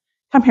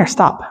 Come here,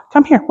 stop.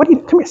 Come here. What are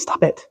you? Come here,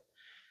 stop it.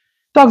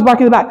 Dog's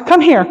barking in the back.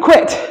 Come here,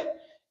 quit.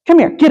 Come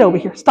here, get over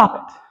here, stop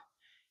it.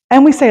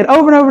 And we say it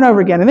over and over and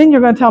over again. And then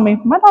you're going to tell me,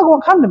 my dog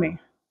won't come to me.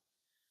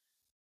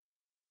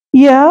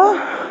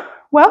 Yeah,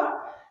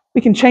 well,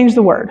 we can change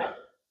the word.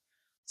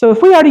 So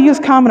if we already use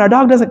come and our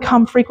dog doesn't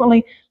come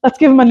frequently, let's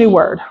give him a new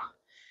word.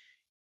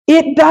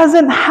 It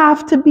doesn't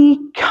have to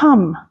be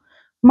come.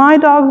 My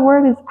dog's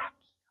word is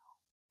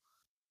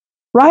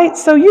right?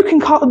 So you can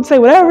call and say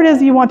whatever it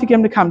is you want to get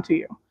them to come to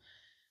you.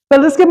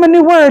 But let's give them a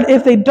new word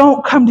if they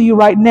don't come to you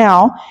right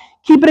now.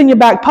 Keep it in your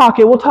back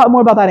pocket. We'll talk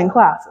more about that in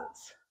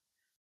classes.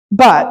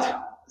 But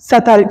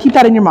keep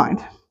that in your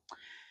mind.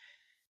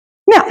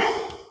 Now,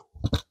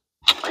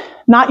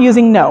 not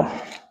using no.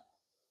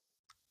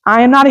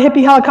 I am not a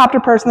hippie helicopter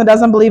person that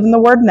doesn't believe in the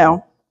word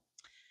no.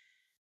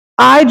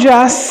 It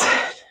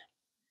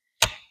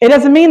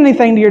doesn't mean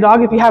anything to your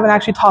dog if you haven't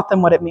actually taught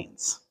them what it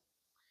means.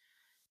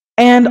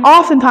 And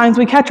oftentimes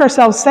we catch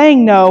ourselves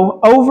saying no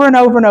over and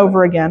over and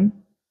over again,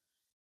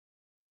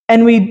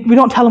 and we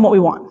don't tell them what we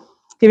want.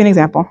 I'll give you an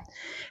example.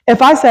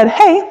 If I said,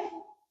 hey,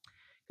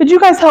 could you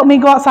guys help me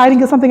go outside and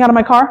get something out of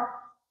my car?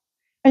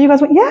 And you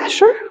guys went, yeah,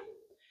 sure.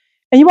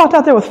 And you walked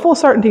out there with full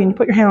certainty and you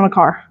put your hand on a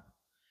car.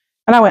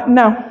 And I went,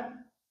 no.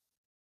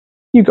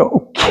 You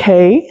go,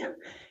 okay.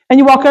 And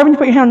you walk over and you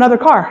put your hand on another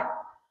car.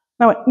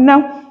 And I went,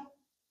 no.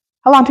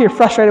 How long till you're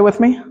frustrated with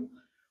me?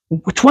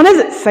 Which one is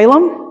it,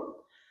 Salem?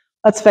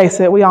 Let's face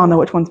it, we all know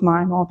which one's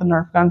mine. All the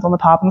Nerf guns on the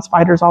top and the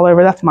spiders all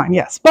over, that's mine,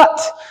 yes. But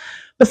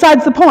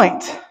besides the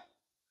point,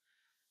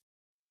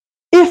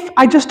 if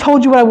I just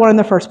told you what I wanted in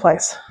the first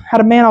place, had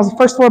a man, I was a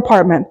first floor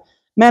apartment,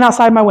 man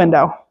outside my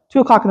window,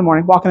 2 o'clock in the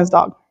morning, walking his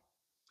dog.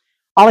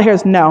 All I hear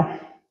is no,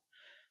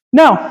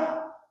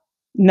 no,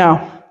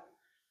 no,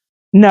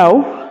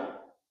 no,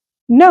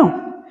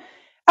 no.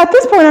 At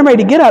this point, I'm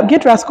ready to get up,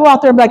 get dressed, go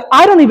out there and be like,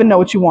 I don't even know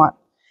what you want.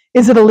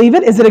 Is it a leave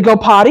it? Is it a go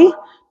potty?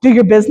 Do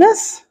your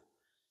business?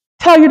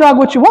 Tell your dog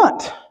what you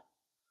want.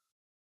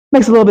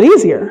 Makes it a little bit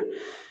easier.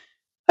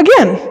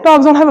 Again,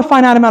 dogs don't have a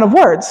finite amount of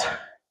words.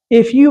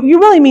 If you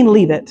really mean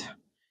leave it,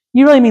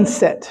 you really mean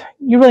sit,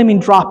 you really mean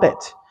drop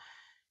it,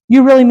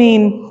 you really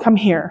mean come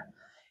here.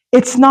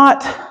 It's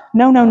not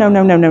no, no, no,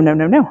 no, no, no, no,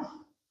 no, no.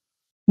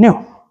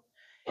 No.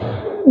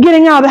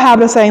 Getting out of the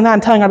habit of saying that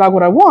and telling our dog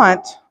what I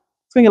want,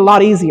 it's going to get a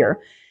lot easier.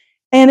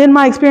 And in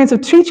my experience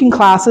of teaching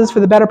classes for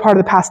the better part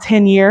of the past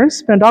 10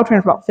 years, been a dog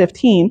trainer for about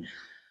 15,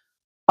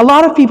 a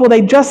lot of people,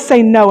 they just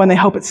say no and they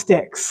hope it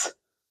sticks.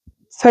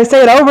 So I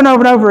say it over and over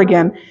and over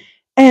again.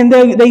 And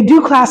they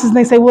do classes and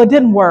they say, well, it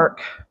didn't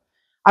work.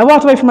 I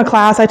walked away from a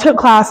class, I took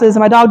classes,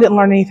 and my dog didn't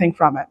learn anything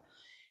from it.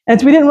 And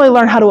so we didn't really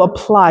learn how to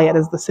apply it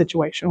as the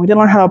situation. We didn't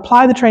learn how to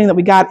apply the training that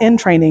we got in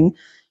training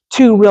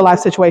to real life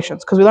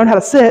situations. Because we learned how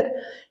to sit,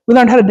 We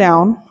learned how to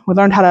down. We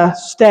learned how to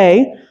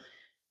stay.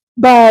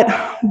 But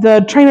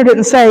the trainer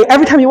didn't say,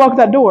 every time you walk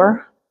that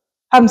door,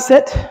 have them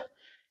sit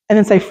and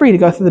then say free to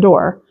go through the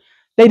door.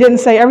 They didn't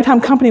say, every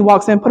time company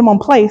walks in, put them on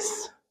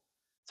place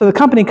so the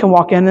company can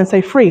walk in and then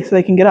say free so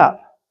they can get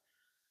up.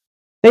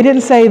 They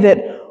didn't say that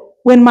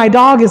when my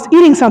dog is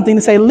eating something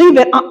to say, leave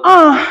it,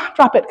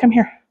 drop it, come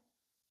here.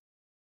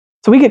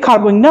 So we get caught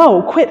up going,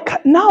 no, quit,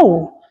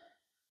 no.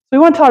 We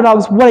want to tell our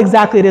dogs what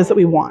exactly it is that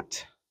we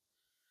want.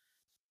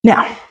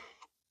 Now,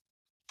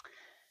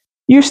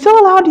 you're still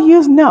allowed to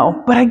use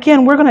no, but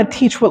again, we're going to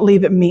teach what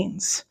leave it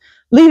means.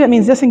 Leave it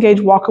means disengage,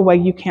 walk away,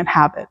 you can't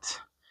have it.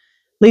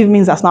 Leave it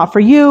means that's not for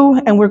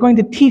you, and we're going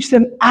to teach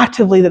them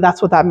actively that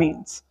that's what that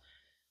means.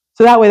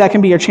 So that way that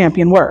can be your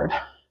champion word.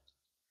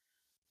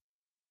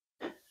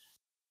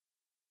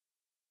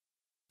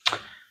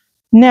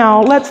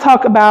 Now, let's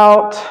talk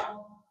about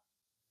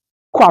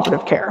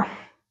cooperative care.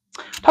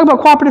 Talk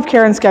about cooperative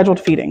care and scheduled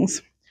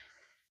feedings.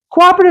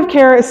 Cooperative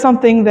care is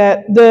something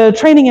that the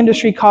training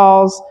industry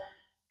calls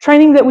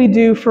training that we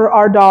do for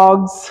our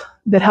dogs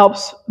that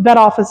helps vet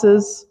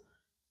offices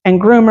and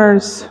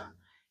groomers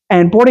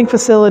and boarding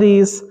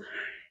facilities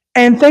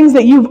and things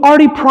that you've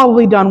already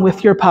probably done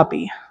with your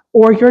puppy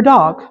or your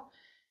dog.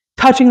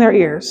 Touching their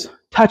ears,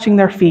 touching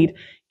their feet,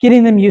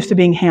 getting them used to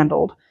being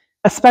handled,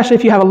 especially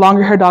if you have a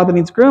longer hair dog that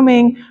needs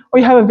grooming or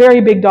you have a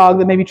very big dog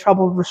that may be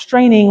trouble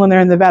restraining when they're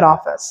in the vet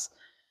office.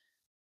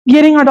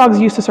 Getting our dogs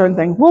used to certain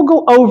things. We'll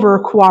go over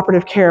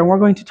cooperative care and we're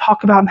going to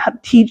talk about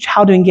and teach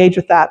how to engage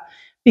with that,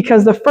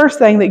 because the first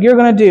thing that you're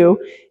going to do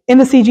in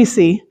the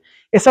CGC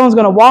is someone's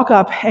going to walk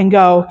up and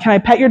go, can I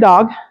pet your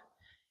dog?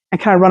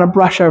 And can I run a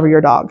brush over your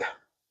dog?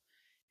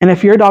 And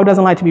if your dog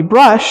doesn't like to be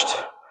brushed,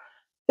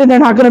 then they're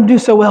not going to do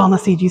so well in the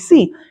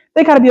CGC.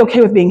 They got to be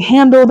okay with being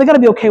handled. They got to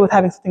be okay with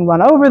having something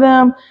run over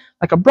them,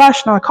 like a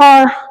brush, not a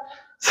car.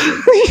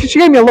 She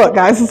gave me a look,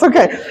 guys. It's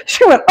okay.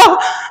 She went, oh,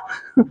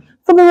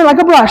 something like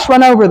a brush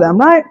run over them,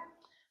 right?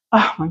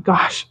 Oh my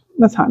gosh,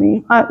 Miss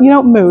Honey,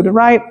 mood,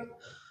 right?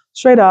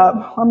 Straight up,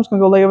 I'm just going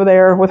to go lay over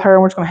there with her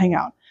and we're just going to hang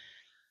out.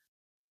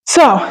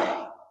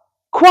 So,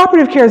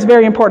 cooperative care is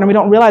very important and we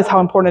don't realize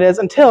how important it is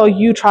until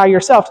you try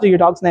yourself to do your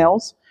dog's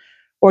nails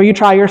or you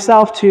try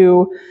yourself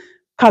to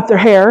cut their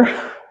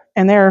hair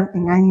and they're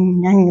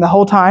the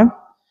whole time.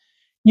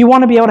 You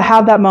want to be able to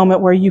have that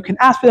moment where you can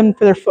ask them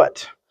for their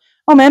foot.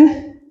 Oh,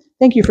 man,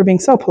 thank you for being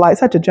so polite,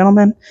 such a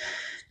gentleman.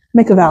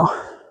 Make a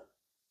vow.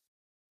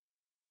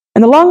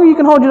 And the longer you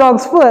can hold your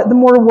dog's foot, the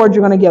more reward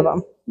you're going to give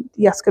them.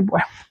 Yes, good boy.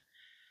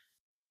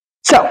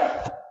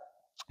 So,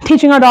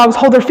 teaching our dogs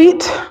hold their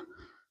feet,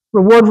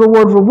 reward,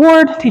 reward,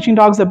 reward. Teaching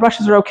dogs that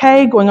brushes are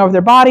okay, going over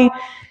their body.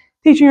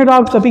 Teaching your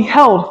dogs to be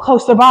held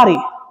close to their body.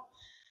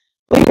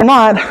 Believe it or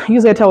not,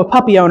 usually I tell with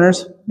puppy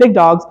owners, big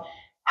dogs,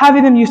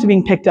 having them used to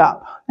being picked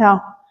up.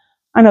 Now,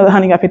 I know that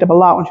Honey got picked up a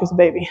lot when she was a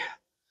baby.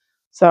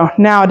 So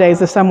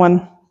nowadays, if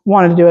someone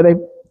wanted to do it, they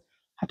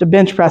have to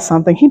bench press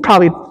something. He'd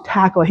probably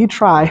tackle it. He'd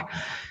try.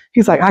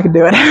 He's like, I could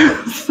do it.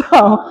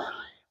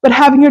 But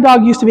having your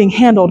dog used to being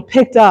handled,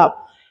 picked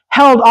up,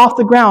 held off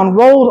the ground,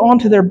 rolled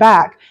onto their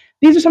back.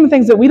 These are some of the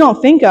things that we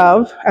don't think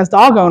of as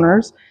dog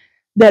owners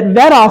that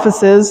vet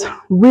offices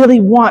really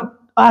want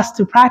us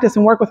to practice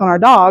and work with on our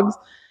dogs,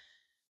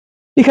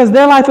 because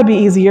their life would be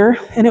easier,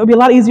 and it would be a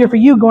lot easier for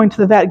you going to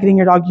the vet, getting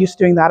your dog used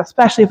to doing that,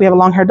 especially if we have a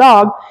long-haired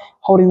dog,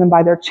 holding them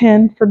by their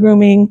chin for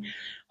grooming,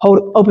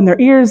 open their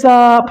ears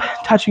up,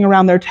 touching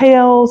around their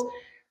tails,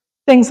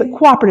 things like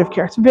cooperative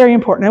care. It's very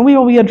important, and we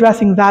will be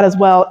addressing that as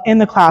well in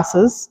the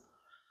classes.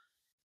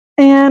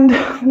 And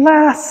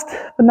last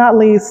but not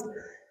least,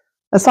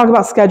 let's talk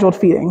about scheduled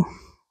feeding.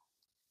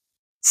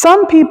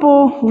 Some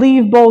people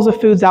leave bowls of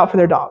foods out for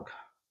their dog,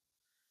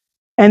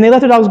 and they let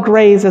their dogs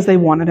graze as they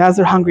want it, as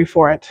they're hungry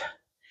for it.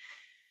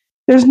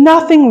 There's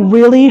nothing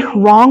really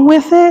wrong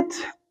with it,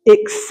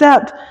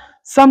 except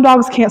some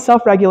dogs can't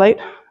self-regulate,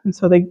 and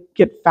so they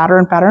get fatter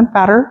and fatter and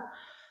fatter.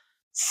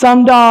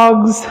 Some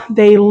dogs,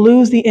 they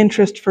lose the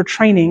interest for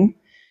training,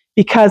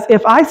 because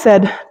if I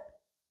said,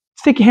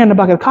 stick your hand in a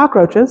bucket of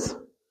cockroaches,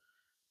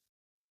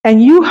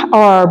 and you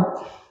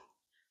are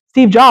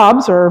Steve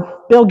Jobs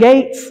or Bill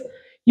Gates,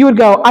 you would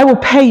go, I will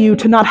pay you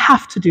to not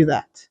have to do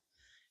that.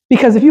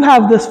 Because if you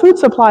have this food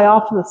supply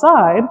off to the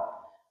side,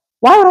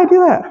 why would I do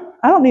that?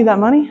 I don't need that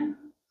money.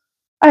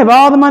 I have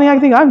all the money I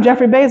can think of. I'm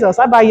Jeffrey Bezos.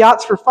 I buy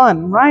yachts for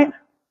fun, right?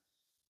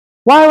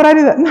 Why would I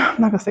do that? No,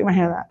 I'm not going to stick my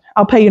hand in that.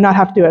 I'll pay you not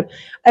have to do it.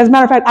 As a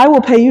matter of fact, I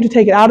will pay you to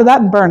take it out of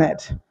that and burn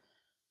it.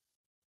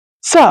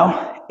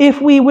 So,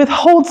 if we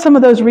withhold some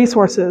of those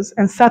resources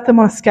and set them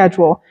on a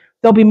schedule,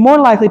 they'll be more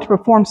likely to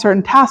perform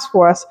certain tasks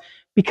for us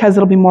because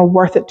it'll be more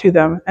worth it to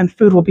them and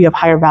food will be of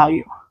higher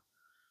value.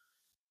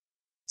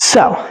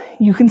 So,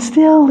 you can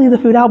still leave the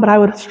food out, but I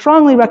would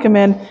strongly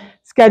recommend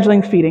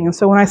scheduling feeding. And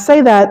so when I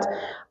say that,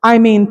 I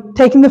mean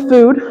taking the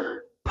food,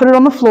 put it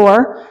on the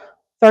floor,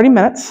 30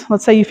 minutes.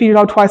 Let's say you feed your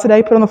dog twice a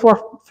day, put it on the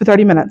floor for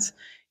 30 minutes.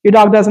 Your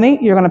dog doesn't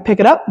eat, you're going to pick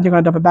it up, you're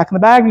going to dump it back in the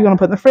bag, you're going to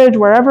put it in the fridge,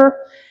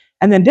 wherever.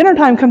 And then dinner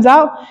time comes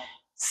out,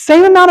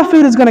 same amount of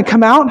food is going to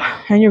come out,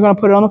 and you're going to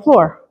put it on the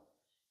floor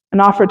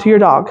and offer it to your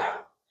dog.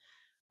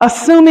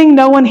 Assuming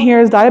no one here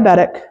is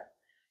diabetic,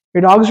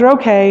 your dogs are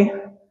okay,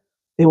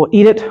 they will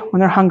eat it when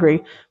they're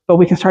hungry, but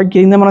we can start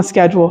getting them on a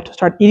schedule to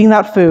start eating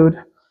that food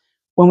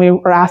when we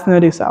are asking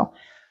them to do so.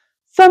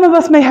 Some of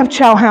us may have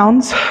chow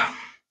hounds,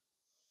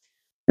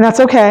 and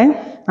that's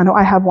okay. I know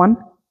I have one.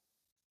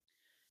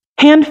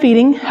 Hand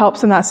feeding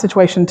helps in that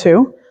situation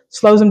too,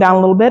 slows them down a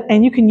little bit,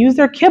 and you can use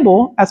their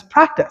kibble as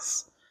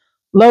practice.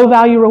 Low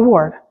value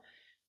reward.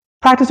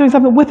 Practice doing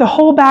something with a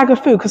whole bag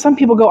of food, because some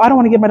people go, I don't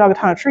want to give my dog a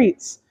ton of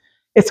treats.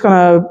 It's going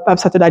to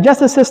upset the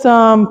digestive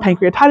system,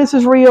 pancreatitis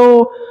is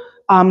real,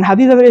 have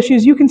these other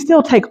issues. You can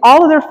still take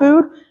all of their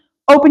food,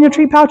 open your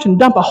treat pouch, and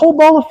dump a whole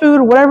bowl of food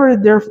or whatever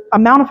their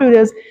amount of food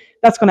is.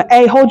 That's going to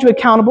A, hold you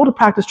accountable to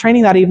practice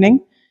training that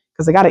evening,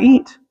 because they got to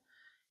eat.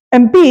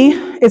 And B,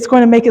 it's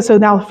going to make it so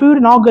now the food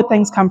and all good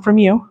things come from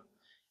you,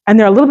 and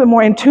they're a little bit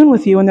more in tune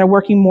with you, and they're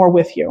working more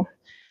with you.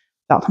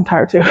 I'm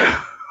tired too.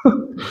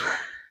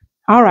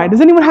 All right,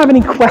 does anyone have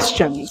any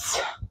questions?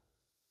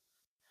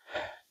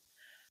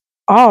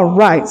 All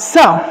right,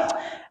 so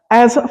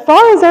as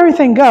far as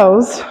everything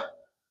goes,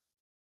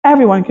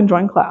 everyone can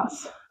join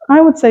class.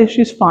 I would say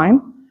she's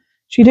fine.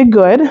 She did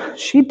good.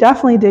 She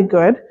definitely did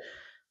good.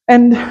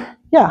 And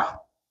yeah,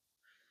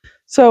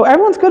 so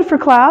everyone's good for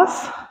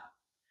class.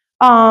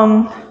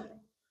 I'm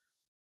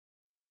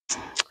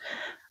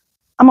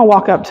gonna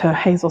walk up to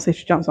Hazel, see if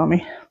she jumps on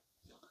me.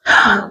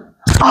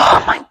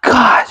 Oh my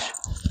gosh.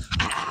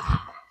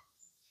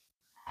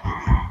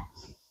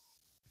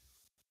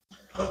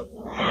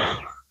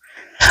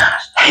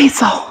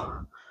 Hazel.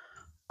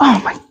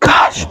 Oh my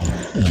gosh.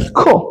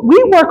 Cool.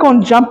 We work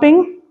on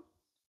jumping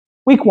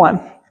week 1,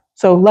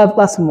 so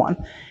lesson 1.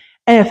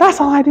 And if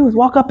that's all I do is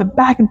walk up and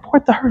back and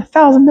forth to her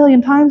 1,000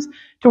 million times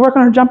to work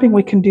on her jumping,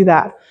 we can do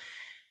that.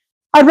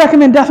 I'd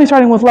recommend definitely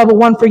starting with level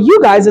 1 for you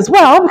guys as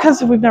well,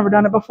 because we've never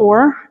done it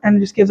before, and it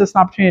just gives us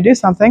an opportunity to do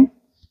something.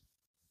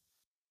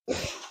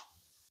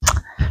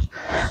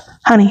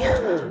 Honey,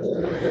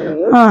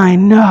 I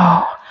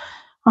know.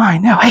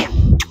 Hey,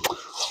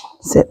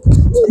 sit.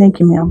 Thank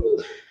you, ma'am.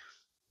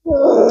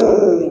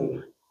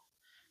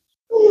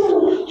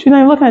 She's not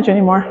even looking at you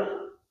anymore.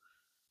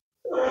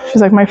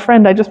 She's like, my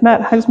friend, I just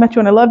met you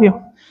and I love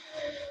you.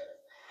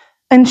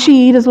 And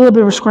she does a little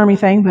bit of a squirmy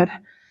thing, but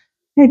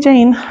hey,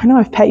 Jane, I know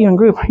I've pet you in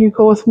group. Are you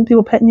cool with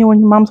people petting you when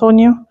your mom's holding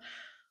you?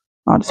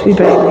 Oh, just be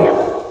baby.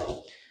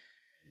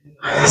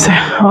 So,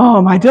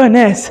 oh my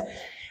goodness.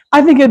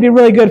 I think it'd be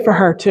really good for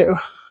her too,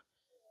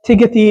 to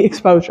get the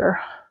exposure.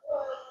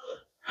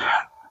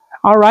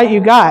 All right, you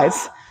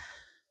guys.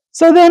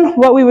 So then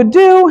what we would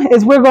do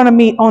is we're going to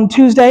meet on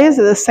Tuesdays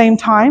at the same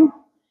time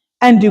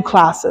and do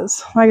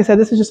classes. Like I said,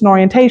 this is just an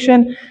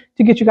orientation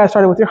to get you guys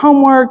started with your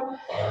homework,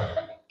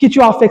 get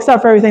you all fixed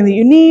up for everything that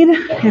you need.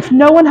 If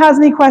no one has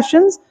any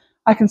questions,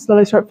 I can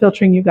slowly start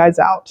filtering you guys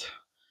out.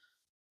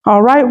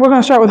 All right, we're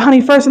going to start with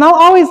Honey first, and I'll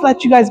always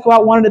let you guys go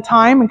out one at a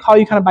time and call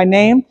you kind of by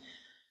name,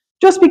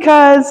 just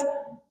because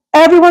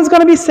everyone's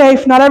going to be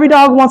safe. Not every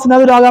dog wants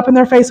another dog up in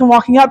their face and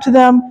walking up to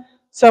them,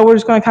 so we're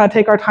just going to kind of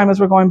take our time as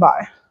we're going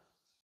by.